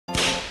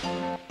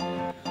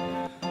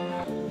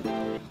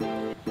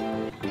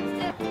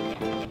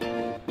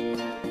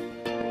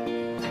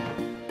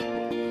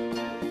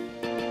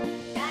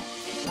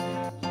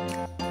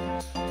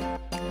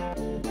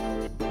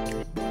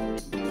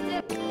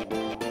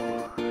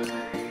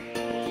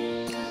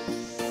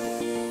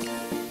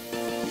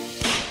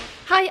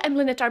Hi, I'm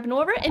Linn Darbin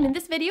Orvar, and in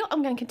this video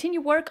I'm going to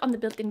continue work on the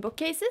built-in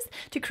bookcases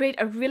to create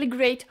a really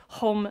great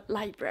home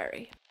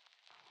library.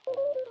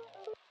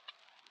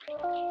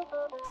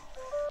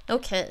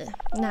 Okay,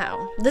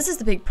 now, this is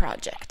the big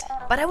project,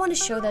 but I want to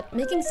show that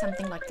making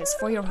something like this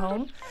for your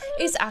home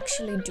is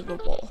actually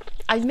doable.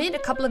 I've made a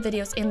couple of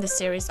videos in this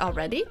series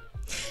already,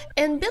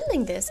 and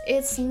building this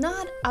is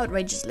not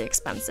outrageously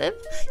expensive.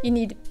 You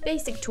need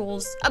basic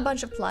tools, a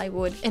bunch of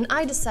plywood, and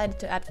I decided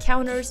to add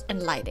counters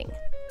and lighting.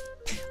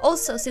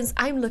 Also, since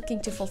I'm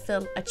looking to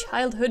fulfill a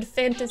childhood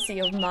fantasy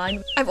of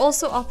mine, I've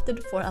also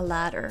opted for a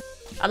ladder.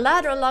 A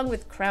ladder along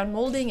with crown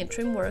molding and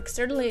trim work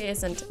certainly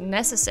isn't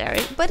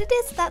necessary, but it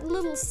is that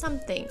little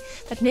something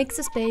that makes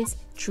a space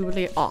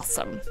truly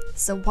awesome.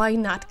 So why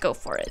not go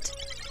for it?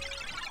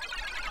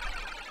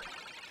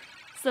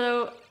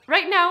 So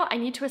right now I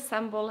need to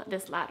assemble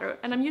this ladder,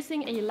 and I'm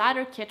using a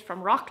ladder kit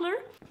from Rockler.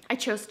 I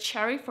chose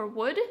cherry for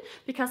wood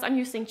because I'm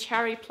using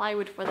cherry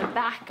plywood for the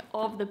back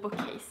of the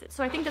bookcases.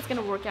 So I think that's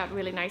gonna work out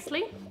really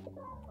nicely.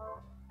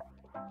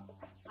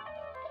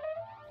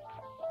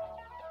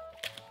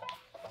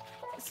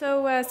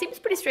 So seems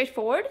pretty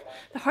straightforward.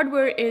 The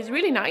hardware is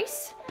really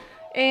nice,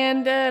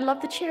 and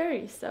love the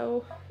cherry.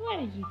 So what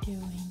are you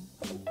doing?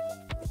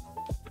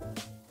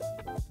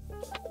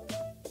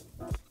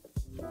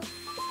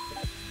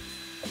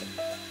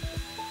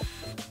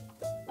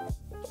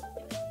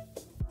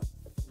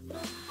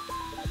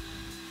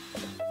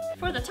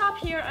 for the top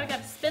here, I got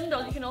a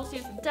spindle. You can also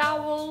use a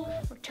dowel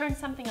or turn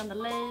something on the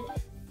lathe.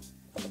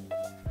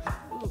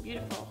 Ooh,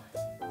 beautiful.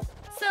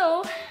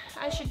 So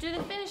I should do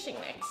the finishing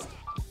next.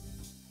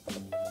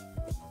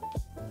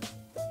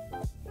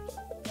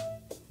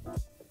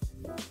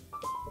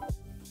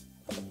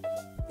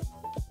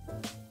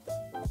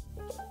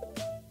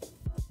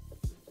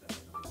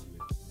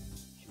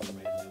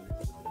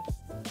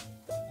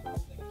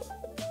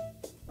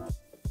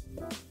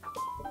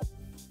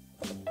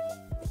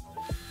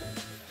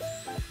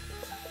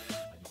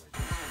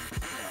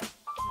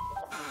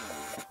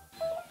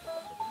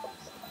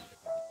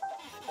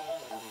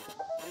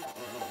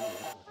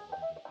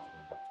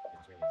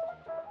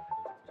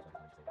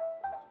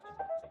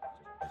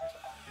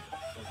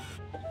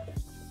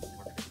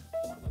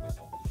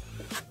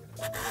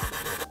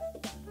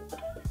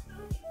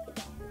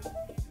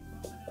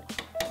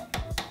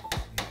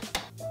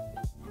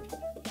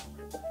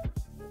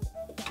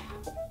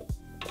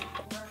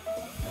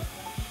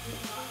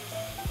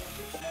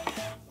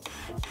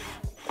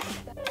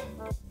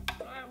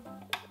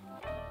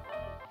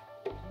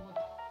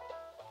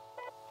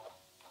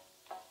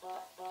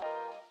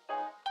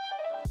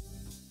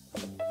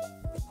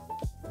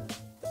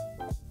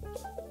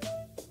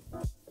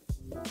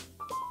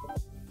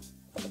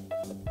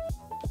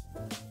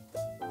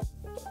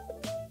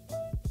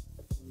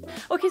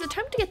 Okay, so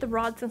time to get the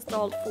rods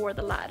installed for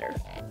the ladder.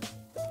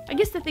 I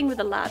guess the thing with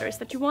the ladder is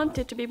that you want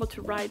it to be able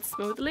to ride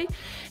smoothly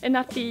and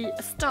not be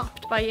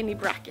stopped by any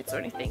brackets or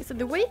anything. So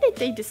the way that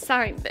they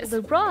designed this,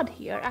 the rod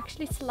here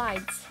actually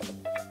slides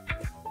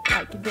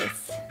like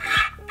this.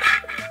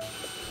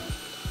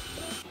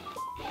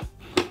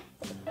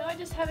 Now I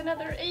just have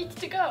another 8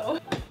 to go.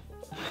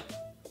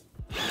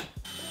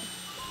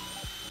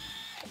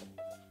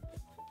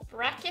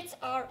 Brackets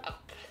are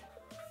up.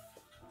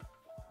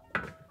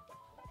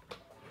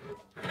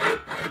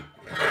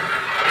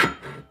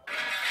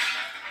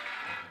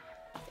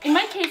 In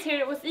my case here,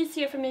 it was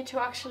easier for me to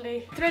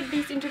actually thread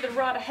these into the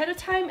rod ahead of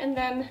time, and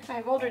then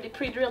I've already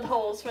pre-drilled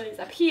holes for these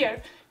up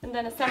here and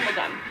then assemble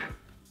them.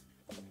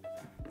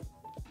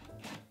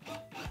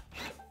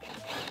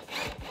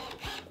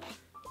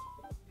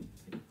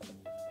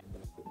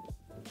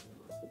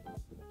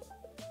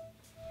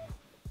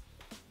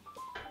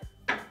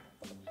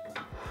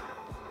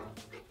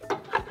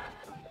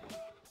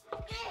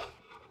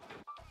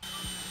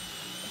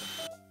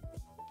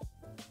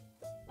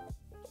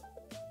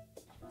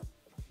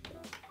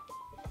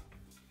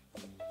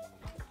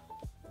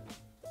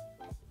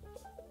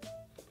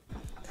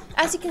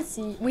 As you can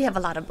see, we have a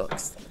lot of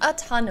books, a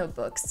ton of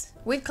books.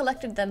 We've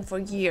collected them for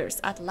years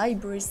at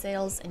library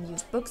sales and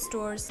used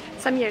bookstores.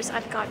 Some years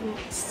I've gotten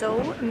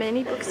so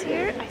many books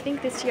here. I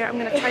think this year I'm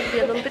gonna try to be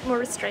a little bit more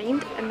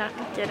restrained and not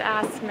get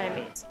as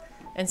many.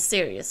 And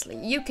seriously,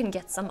 you can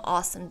get some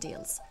awesome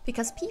deals,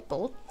 because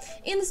people,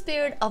 in the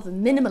spirit of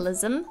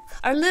minimalism,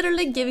 are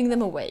literally giving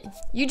them away.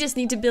 You just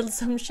need to build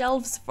some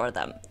shelves for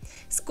them.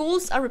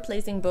 Schools are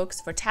replacing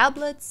books for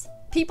tablets.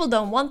 People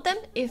don't want them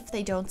if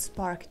they don't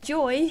spark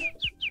joy.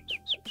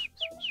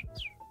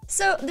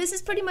 So this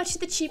is pretty much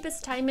the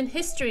cheapest time in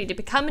history to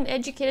become an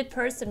educated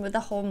person with a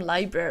home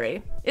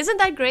library. Isn't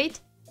that great?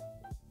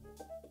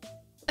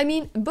 I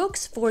mean,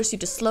 books force you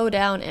to slow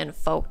down and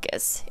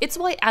focus. It's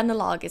why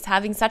analog is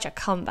having such a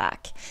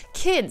comeback.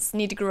 Kids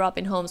need to grow up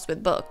in homes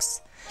with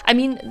books. I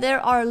mean, there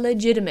are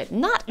legitimate,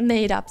 not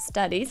made-up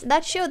studies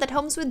that show that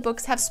homes with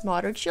books have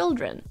smarter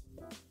children.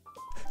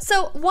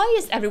 So why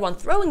is everyone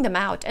throwing them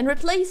out and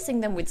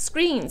replacing them with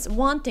screens,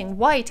 wanting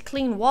white,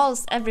 clean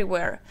walls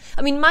everywhere?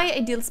 I mean, my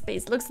ideal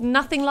space looks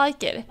nothing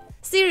like it.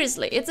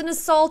 Seriously, it's an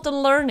assault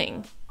on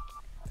learning.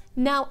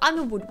 Now, I'm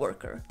a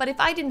woodworker, but if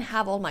I didn't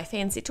have all my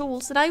fancy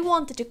tools and I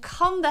wanted to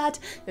combat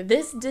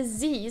this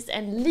disease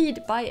and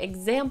lead by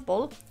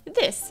example,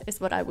 this is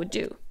what I would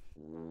do.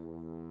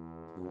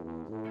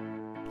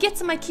 Get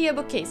some IKEA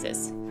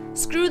bookcases,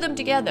 screw them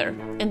together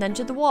and then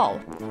to the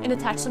wall, and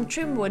attach some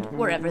trim wood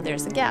wherever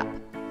there's a gap.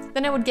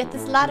 Then I would get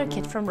this ladder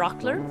kit from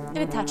Rockler and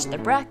attach the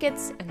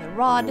brackets and the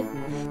rod,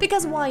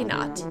 because why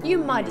not? You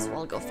might as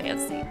well go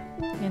fancy.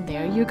 And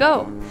there you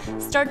go.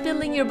 Start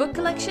building your book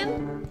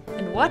collection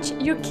and watch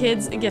your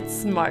kids get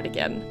smart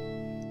again.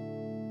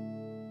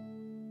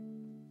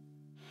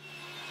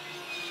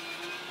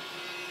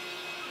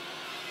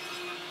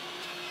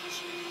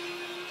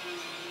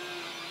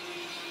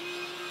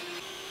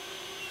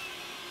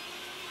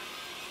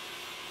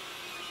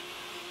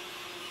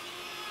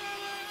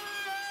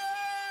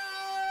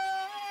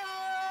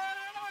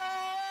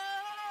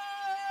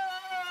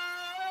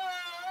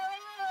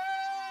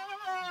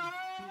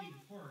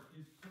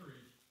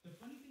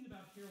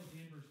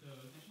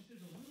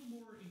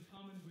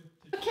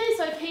 Okay,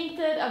 so I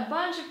painted a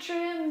bunch of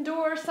trim,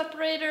 door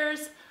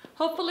separators.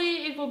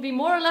 Hopefully it will be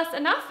more or less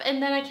enough,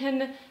 and then I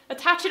can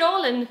attach it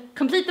all and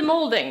complete the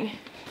molding.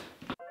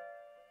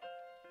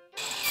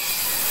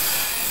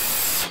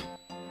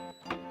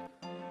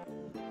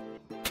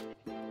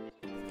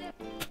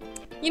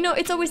 You know,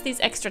 it's always these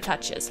extra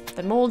touches,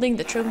 the molding,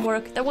 the trim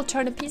work, that will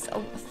turn a piece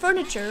of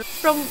furniture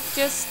from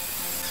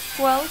just,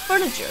 well,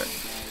 furniture,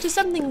 to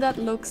something that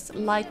looks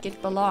like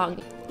it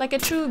belongs, like a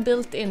true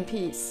built-in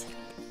piece.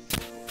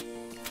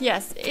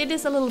 Yes, it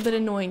is a little bit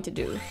annoying to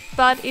do,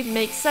 but it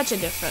makes such a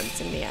difference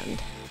in the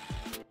end.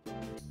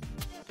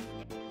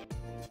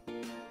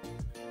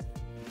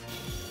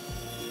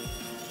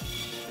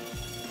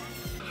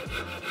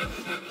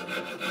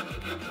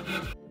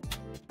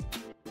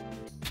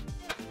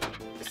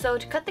 So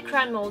to cut the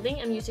crown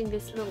molding, I'm using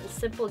this little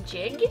simple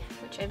jig,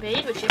 which I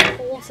made, which just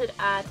holds it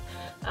at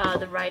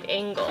the right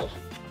angle.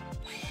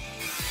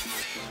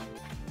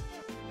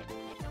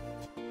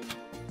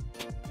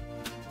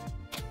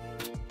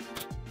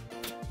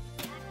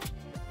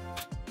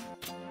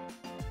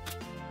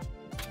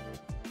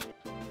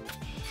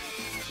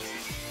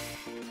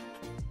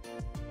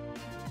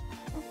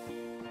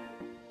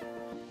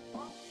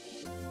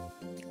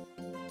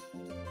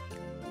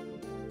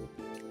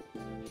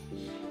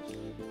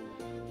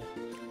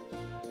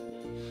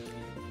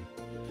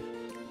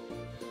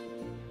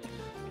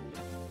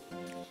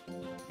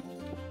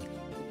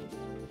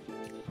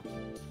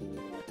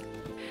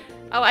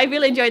 Oh, I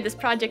really enjoyed this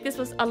project. This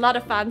was a lot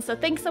of fun. So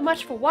thanks so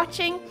much for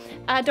watching.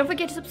 Don't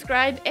forget to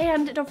subscribe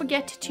and don't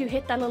forget to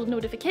hit that little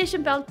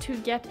notification bell to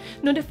get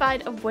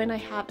notified of when I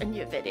have a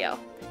new video.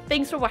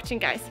 Thanks for watching,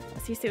 guys.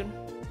 I'll see you soon.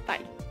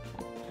 Bye.